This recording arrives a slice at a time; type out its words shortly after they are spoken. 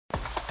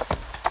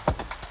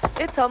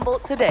It's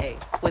Humboldt Today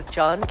with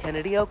John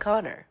Kennedy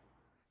O'Connor.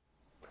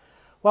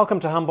 Welcome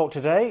to Humboldt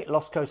Today,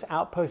 Lost Coast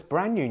Outpost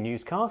brand new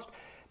newscast,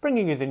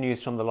 bringing you the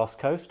news from the Lost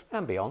Coast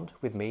and beyond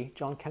with me,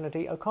 John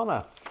Kennedy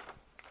O'Connor.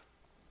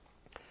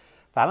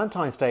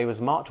 Valentine's Day was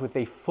marked with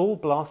the full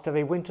blast of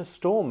a winter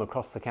storm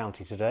across the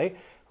county today,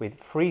 with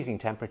freezing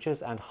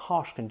temperatures and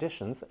harsh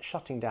conditions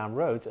shutting down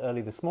roads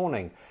early this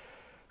morning.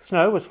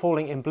 Snow was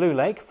falling in Blue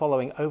Lake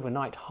following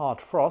overnight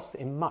hard frost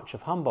in much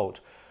of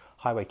Humboldt.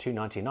 Highway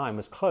 299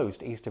 was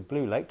closed east of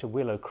Blue Lake to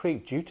Willow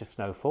Creek due to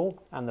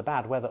snowfall, and the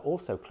bad weather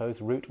also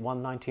closed Route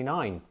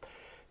 199.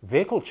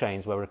 Vehicle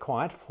chains were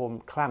required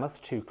from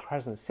Klamath to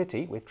Crescent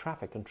City with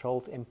traffic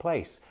controls in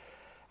place.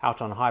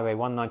 Out on Highway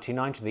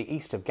 199 to the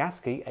east of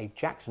Gasky, a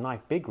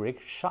jackknife big rig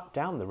shut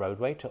down the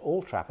roadway to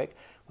all traffic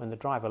when the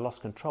driver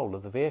lost control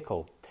of the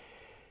vehicle.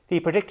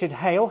 The predicted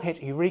hail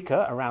hit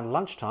Eureka around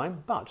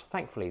lunchtime, but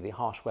thankfully the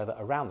harsh weather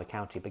around the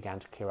county began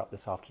to clear up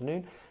this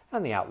afternoon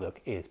and the outlook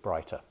is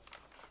brighter.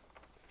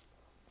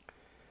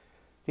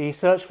 The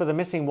search for the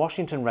missing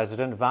Washington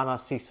resident Vanna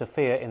C.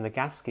 Sophia in the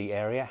Gasky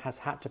area has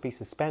had to be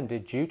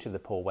suspended due to the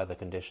poor weather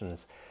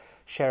conditions.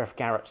 Sheriff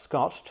Garrett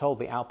Scott told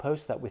the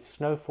Outpost that with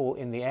snowfall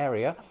in the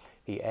area,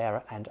 the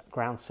air and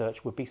ground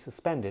search would be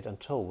suspended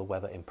until the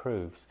weather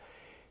improves.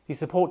 The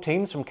support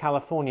teams from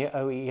California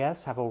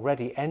OES have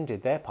already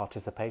ended their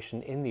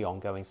participation in the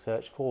ongoing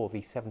search for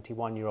the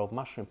 71-year-old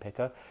mushroom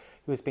picker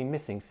who has been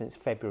missing since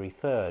February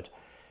 3rd.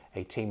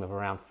 A team of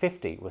around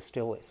 50 was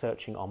still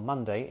searching on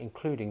Monday,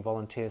 including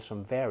volunteers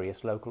from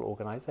various local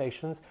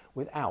organisations,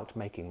 without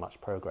making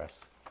much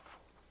progress.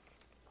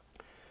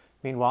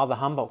 Meanwhile, the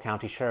Humboldt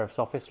County Sheriff's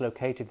Office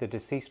located the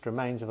deceased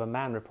remains of a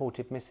man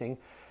reported missing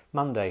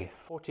Monday.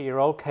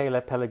 40-year-old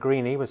Kayla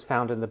Pellegrini was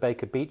found in the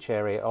Baker Beach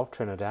area of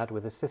Trinidad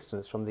with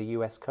assistance from the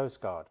US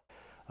Coast Guard.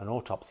 An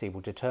autopsy will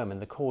determine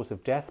the cause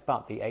of death,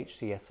 but the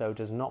HCSO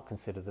does not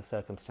consider the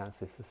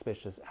circumstances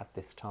suspicious at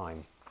this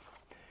time.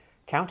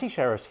 County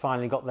sheriffs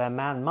finally got their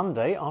man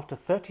Monday after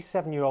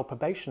 37-year-old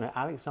probationer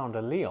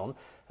Alexander Leon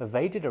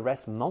evaded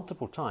arrest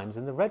multiple times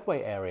in the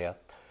Redway area.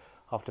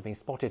 After being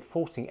spotted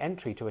forcing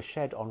entry to a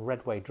shed on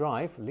Redway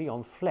Drive,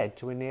 Leon fled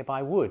to a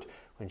nearby wood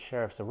when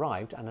sheriffs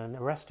arrived and an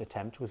arrest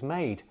attempt was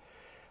made.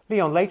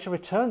 Leon later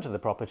returned to the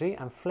property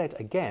and fled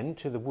again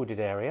to the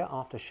wooded area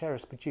after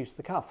sheriffs produced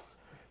the cuffs.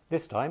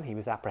 This time he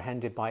was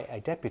apprehended by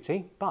a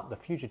deputy, but the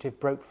fugitive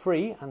broke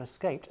free and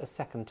escaped a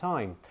second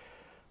time.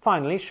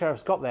 Finally,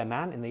 sheriffs got their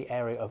man in the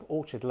area of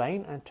Orchard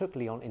Lane and took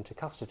Leon into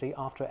custody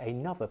after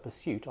another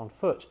pursuit on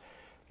foot.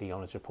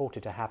 Leon is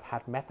reported to have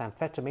had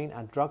methamphetamine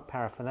and drug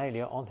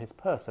paraphernalia on his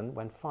person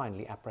when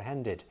finally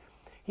apprehended.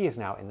 He is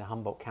now in the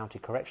Humboldt County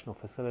Correctional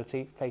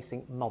Facility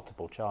facing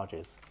multiple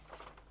charges.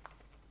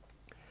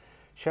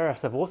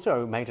 Sheriffs have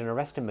also made an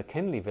arrest in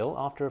McKinleyville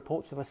after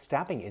reports of a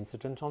stabbing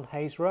incident on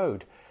Hayes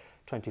Road.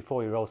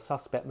 24-year-old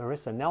suspect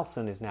Marissa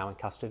Nelson is now in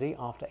custody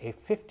after a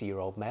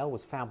 50-year-old male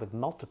was found with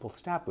multiple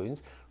stab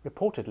wounds,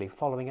 reportedly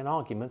following an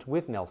argument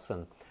with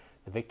Nelson.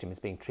 The victim is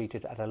being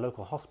treated at a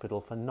local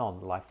hospital for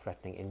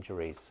non-life-threatening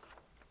injuries.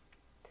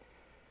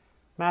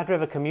 Mad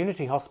River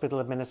Community Hospital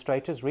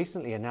administrators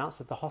recently announced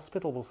that the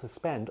hospital will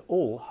suspend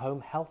all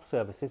home health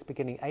services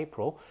beginning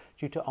April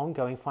due to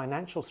ongoing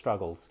financial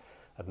struggles.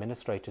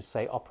 Administrators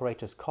say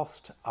operators'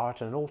 costs are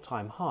at an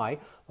all-time high,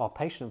 while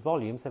patient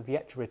volumes have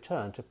yet to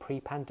return to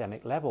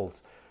pre-pandemic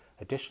levels.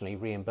 Additionally,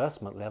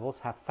 reimbursement levels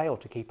have failed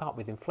to keep up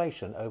with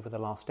inflation over the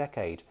last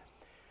decade.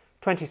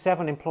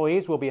 27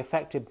 employees will be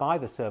affected by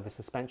the service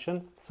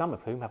suspension, some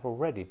of whom have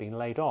already been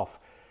laid off.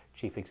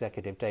 Chief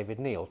Executive David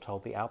Neal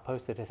told the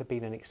Outpost that it had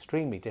been an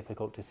extremely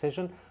difficult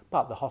decision,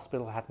 but the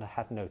hospital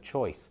had no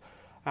choice.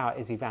 Our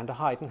Izzy van der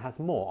Heijden has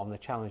more on the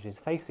challenges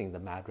facing the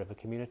Mad River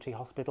Community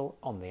Hospital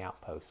on the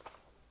Outpost.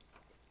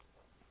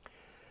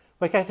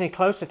 We're getting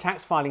close to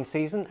tax filing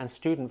season, and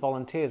student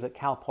volunteers at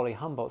Cal Poly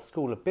Humboldt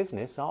School of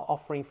Business are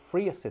offering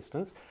free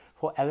assistance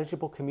for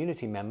eligible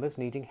community members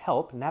needing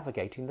help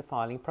navigating the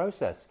filing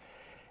process.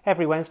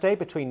 Every Wednesday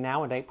between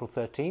now and April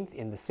 13th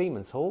in the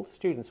Siemens Hall,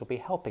 students will be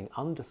helping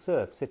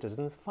underserved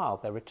citizens file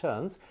their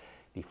returns.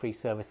 The free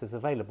service is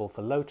available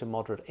for low to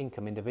moderate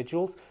income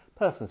individuals,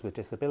 persons with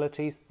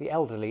disabilities, the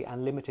elderly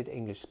and limited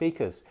English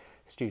speakers.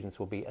 Students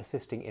will be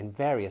assisting in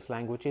various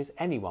languages,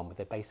 anyone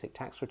with a basic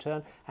tax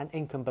return and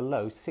income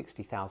below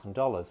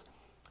 $60,000.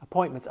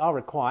 Appointments are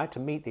required to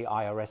meet the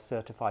IRS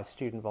certified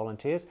student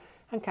volunteers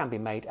and can be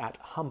made at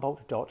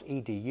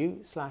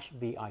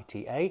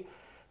humboldt.edu/VITA.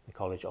 The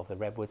College of the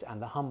Redwoods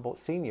and the Humboldt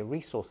Senior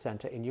Resource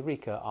Centre in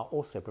Eureka are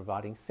also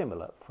providing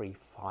similar free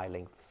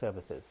filing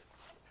services.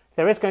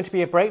 There is going to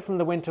be a break from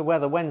the winter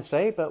weather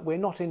Wednesday, but we're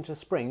not into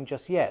spring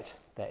just yet.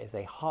 There is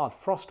a hard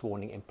frost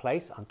warning in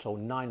place until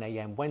 9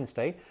 a.m.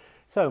 Wednesday,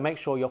 so make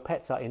sure your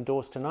pets are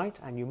indoors tonight,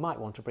 and you might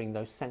want to bring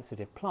those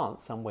sensitive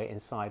plants somewhere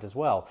inside as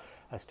well,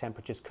 as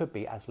temperatures could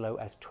be as low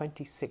as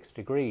 26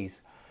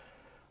 degrees.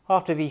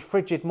 After the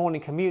frigid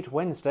morning commute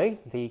Wednesday,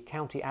 the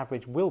county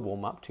average will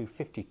warm up to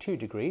 52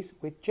 degrees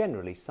with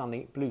generally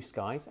sunny blue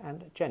skies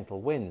and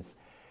gentle winds.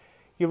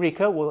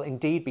 Eureka will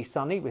indeed be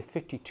sunny with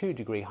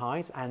 52-degree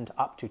highs and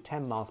up to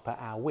 10 miles per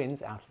hour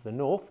winds out of the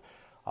north.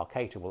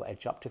 Arcata will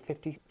edge up to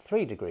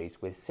 53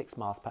 degrees with 6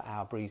 miles per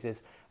hour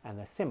breezes, and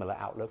a similar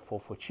outlook for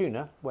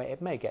Fortuna, where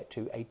it may get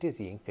to a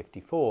dizzying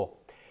 54.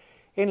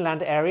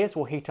 Inland areas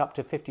will heat up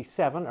to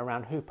 57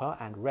 around Hooper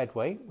and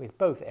Redway, with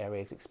both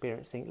areas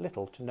experiencing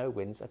little to no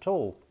winds at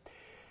all.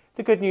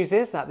 The good news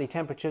is that the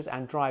temperatures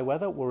and dry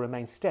weather will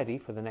remain steady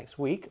for the next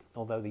week,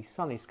 although the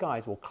sunny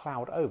skies will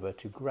cloud over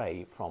to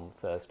grey from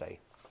Thursday.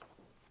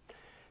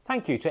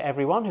 Thank you to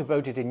everyone who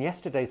voted in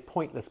yesterday's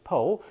pointless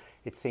poll.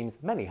 It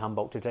seems many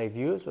Humboldt Today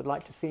viewers would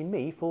like to see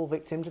me fall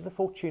victim to the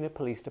Fortuna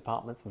Police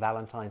Department's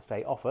Valentine's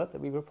Day offer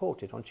that we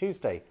reported on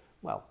Tuesday.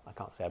 Well, I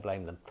can't say I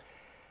blame them.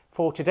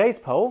 For today's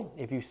poll,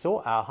 if you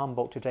saw our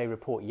Humboldt Today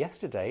report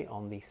yesterday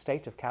on the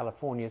state of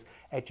California's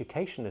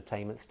education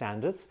attainment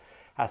standards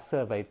as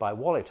surveyed by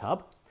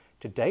WalletHub,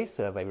 today's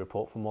survey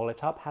report from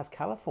WalletHub has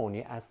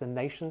California as the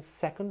nation's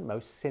second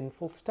most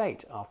sinful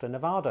state after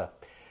Nevada.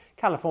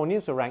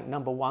 Californians are ranked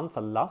number 1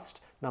 for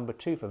lust, number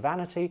 2 for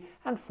vanity,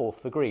 and 4th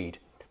for greed.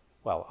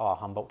 Well, are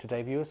Humboldt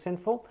Today viewers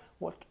sinful?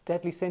 What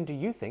deadly sin do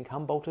you think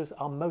Humboldters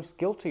are most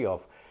guilty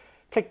of?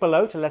 Click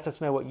below to let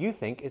us know what you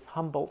think is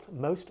Humboldt's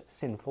most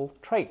sinful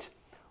trait.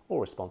 All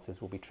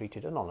responses will be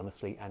treated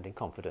anonymously and in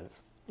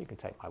confidence. You can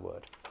take my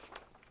word.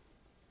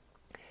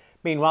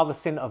 Meanwhile, the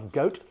sin of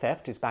goat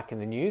theft is back in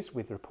the news,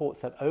 with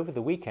reports that over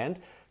the weekend,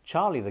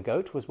 Charlie the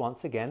goat was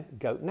once again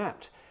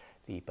goat-napped.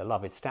 The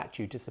beloved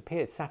statue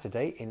disappeared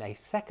Saturday in a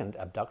second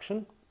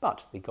abduction,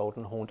 but the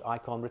golden-horned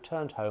icon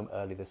returned home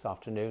early this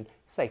afternoon,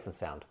 safe and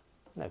sound.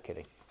 No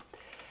kidding.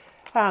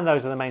 And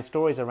those are the main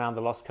stories around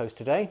the Lost Coast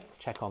today.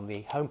 Check on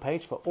the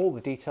homepage for all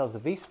the details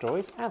of these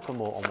stories and for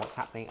more on what's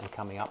happening and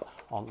coming up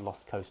on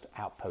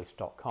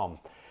lostcoastoutpost.com.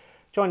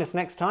 Join us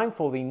next time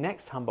for the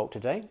next Humboldt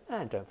Today,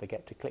 and don't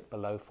forget to click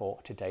below for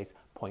today's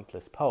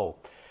pointless poll.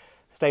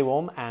 Stay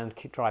warm and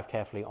drive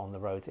carefully on the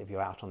roads if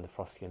you're out on the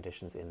frosty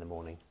conditions in the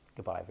morning.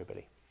 Goodbye,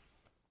 everybody.